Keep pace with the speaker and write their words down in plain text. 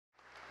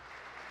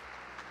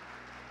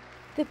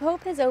The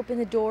Pope has opened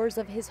the doors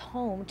of his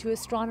home to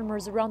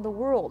astronomers around the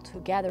world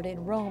who gathered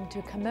in Rome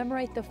to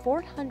commemorate the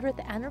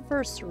 400th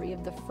anniversary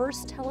of the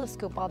first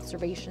telescope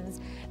observations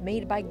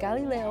made by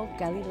Galileo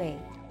Galilei.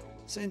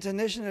 The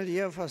International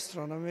Year of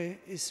Astronomy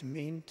is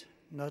meant,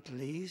 not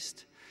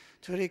least,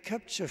 to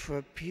recapture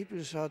for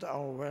people throughout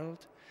our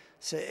world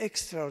the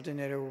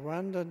extraordinary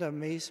wonder and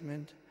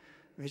amazement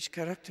which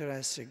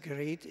characterized the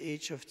great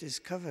age of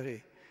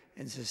discovery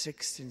in the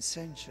 16th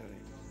century.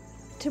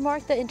 To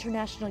mark the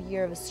International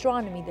Year of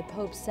Astronomy, the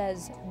Pope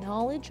says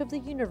knowledge of the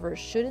universe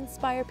should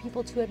inspire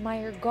people to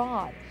admire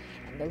God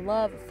and the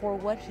love for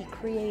what He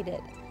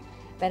created.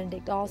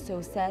 Benedict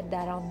also said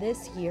that on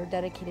this year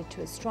dedicated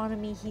to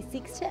astronomy, he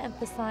seeks to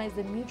emphasize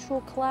the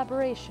mutual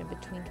collaboration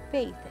between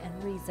faith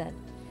and reason.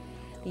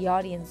 The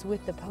audience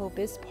with the Pope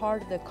is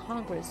part of the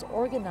Congress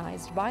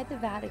organized by the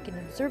Vatican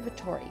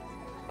Observatory,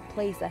 a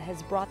place that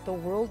has brought the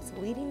world's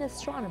leading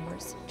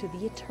astronomers to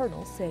the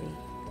Eternal City.